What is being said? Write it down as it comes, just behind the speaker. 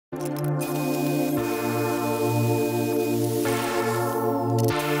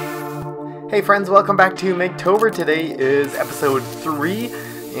Hey friends, welcome back to MakeTober. Today is episode 3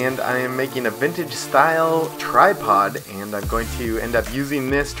 and I am making a vintage style tripod, and I'm going to end up using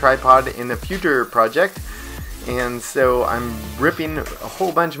this tripod in a future project. And so I'm ripping a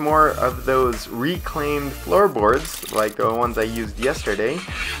whole bunch more of those reclaimed floorboards like the ones I used yesterday,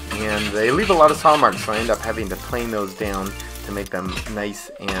 and they leave a lot of saw marks, so I end up having to plane those down to make them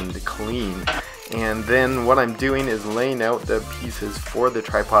nice and clean. And then what I'm doing is laying out the pieces for the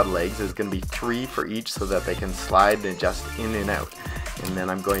tripod legs. There's going to be 3 for each so that they can slide and adjust in and out. And then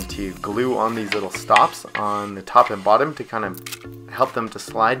I'm going to glue on these little stops on the top and bottom to kind of help them to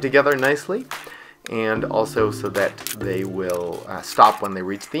slide together nicely, and also so that they will stop when they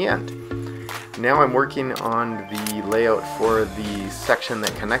reach the end. Now I'm working on the layout for the section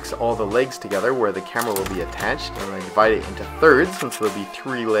that connects all the legs together, where the camera will be attached, and I divide it into thirds since there'll be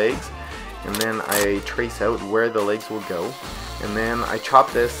 3 legs. And then I trace out where the legs will go, and then I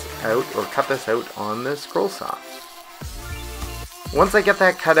chop this out or cut this out on the scroll saw. Once I get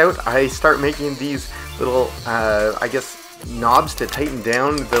that cut out, I start making these little I guess knobs to tighten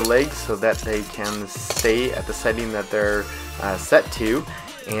down the legs so that they can stay at the setting that they're set to.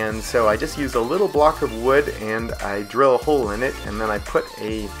 And so I just use a little block of wood and I drill a hole in it, and then I put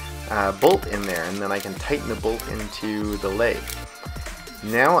a bolt in there, and then I can tighten the bolt into the leg.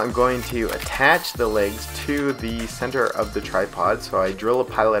 Now I'm going to attach the legs to the center of the tripod, so I drill a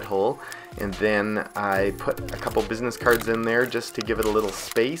pilot hole, and then I put a couple business cards in there just to give it a little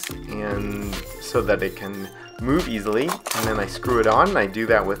space and so that it can move easily, and then I screw it on, and I do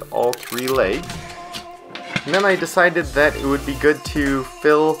that with all 3 legs. And then I decided that it would be good to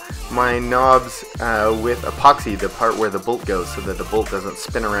fill my knobs with epoxy, the part where the bolt goes, so that the bolt doesn't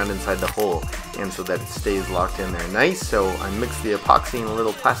spin around inside the hole, and so that it stays locked in there nice. So I mix the epoxy in a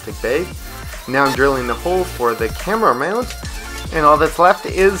little plastic bag. Now I'm drilling the hole for the camera mount, and all that's left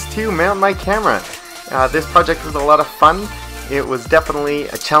is to mount my camera. This project was a lot of fun. It was definitely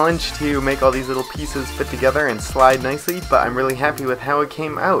a challenge to make all these little pieces fit together and slide nicely, but I'm really happy with how it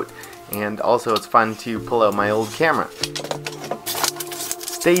came out. And also it's fun to pull out my old camera.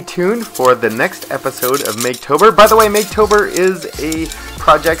 Stay tuned for the next episode of MakeTober. By the way, MakeTober is a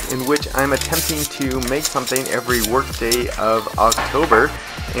project in which I'm attempting to make something every workday of October.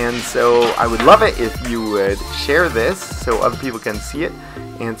 And so I would love it if you would share this so other people can see it,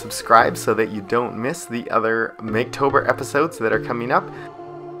 and subscribe so that you don't miss the other MakeTober episodes that are coming up.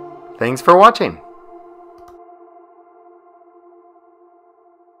 Thanks for watching.